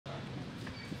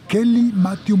Kelly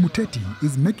Matthew Muteti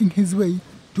is making his way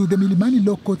to the Milimani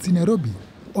Law Courts in Nairobi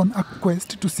on a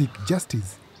quest to seek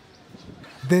justice.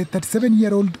 The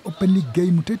 37-year-old openly gay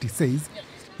Muteti says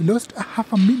he lost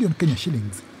 500,000 Kenya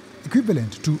shillings,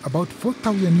 equivalent to about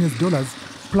 $4,000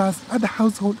 plus other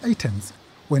household items,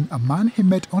 when a man he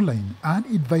met online and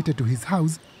invited to his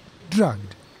house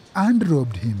drugged and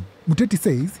robbed him. Muteti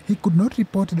says he could not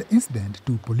report the incident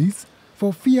to police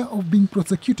for fear of being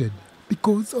prosecuted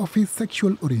because of his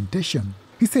sexual orientation.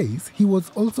 He says he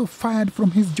was also fired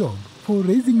from his job for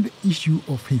raising the issue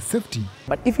of his safety.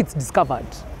 But if it's discovered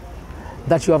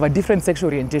that you have a different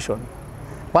sexual orientation,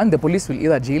 one, the police will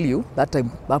either jail you that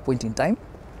point in time,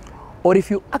 or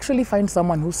if you actually find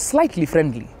someone who's slightly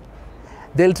friendly,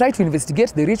 they'll try to investigate.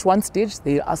 They reach one stage,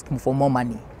 they ask for more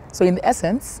money. So in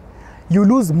essence, you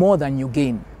lose more than you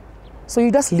gain. So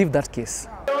you just leave that case.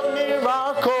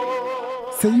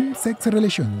 Same-sex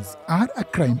relations are a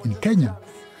crime in Kenya,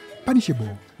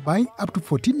 punishable by up to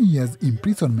 14 years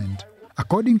imprisonment.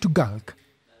 According to GALC,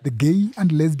 the Gay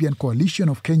and Lesbian Coalition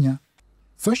of Kenya,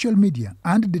 social media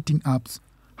and dating apps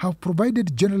have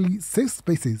provided generally safe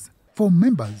spaces for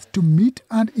members to meet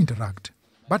and interact.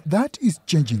 But that is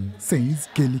changing, says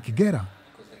Kelly Kigera,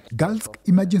 GALC's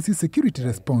Emergency Security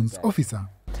Response Officer.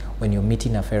 When you're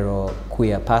meeting a fellow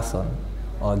queer person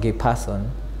or gay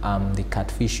person, they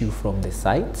catfish you from the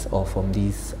sites or from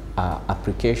these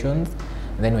applications.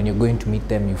 And then when you're going to meet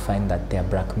them, you find that they're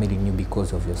blackmailing you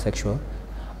because of your sexual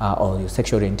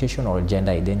orientation or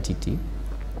gender identity.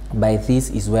 By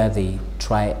this is where they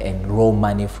try and rob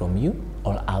money from you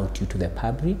or out you to the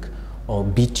public or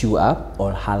beat you up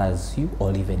or harass you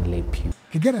or even rape you.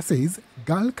 Kigera says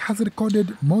GALC has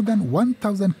recorded more than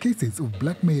 1,000 cases of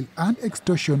blackmail and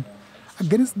extortion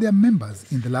against their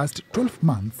members in the last 12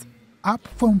 months, up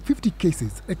from 50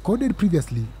 cases recorded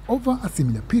previously over a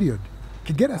similar period.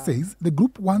 Kigera says the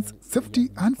group wants safety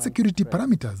and security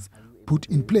parameters put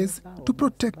in place to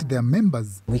protect their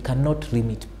members. We cannot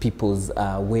limit people's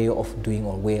way of doing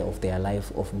or way of their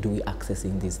life of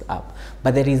accessing this app.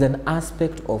 But there is an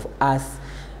aspect of us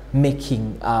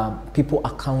making people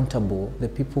accountable, the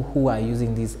people who are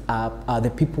using this app, the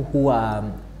people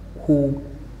who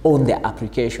own their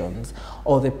applications,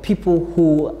 or the people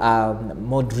who are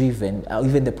more driven,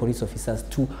 even the police officers,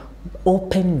 to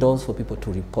open doors for people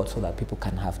to report so that people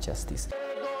can have justice.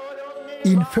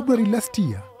 In February last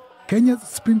year, Kenya's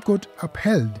Supreme Court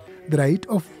upheld the right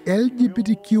of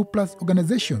LGBTQ+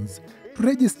 organizations to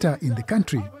register in the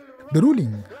country. The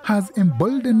ruling has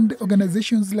emboldened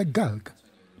organizations like GALC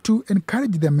to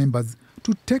encourage their members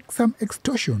to take some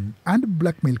extortion and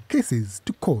blackmail cases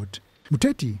to court.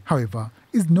 Muteti, however,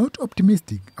 is not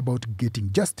optimistic about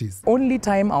getting justice. Only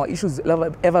time our issues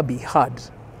will ever be heard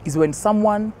is when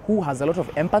someone who has a lot of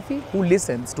empathy, who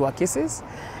listens to our cases,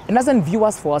 and doesn't view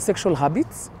us for our sexual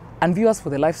habits, and view us for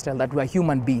the lifestyle that we are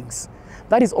human beings.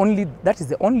 That is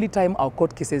the only time our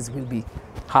court cases will be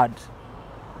heard.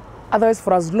 Otherwise,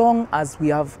 for as long as we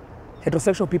have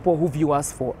heterosexual people who view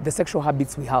us for the sexual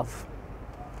habits we have,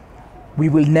 we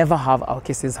will never have our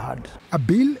cases heard. A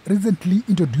bill recently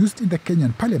introduced in the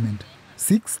Kenyan parliament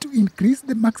seeks to increase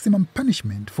the maximum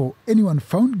punishment for anyone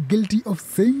found guilty of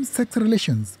same-sex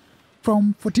relations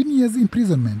from 14 years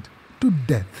imprisonment to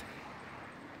death.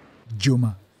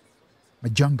 Juma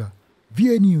Majanga,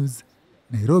 VOANews,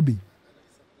 Nairobi.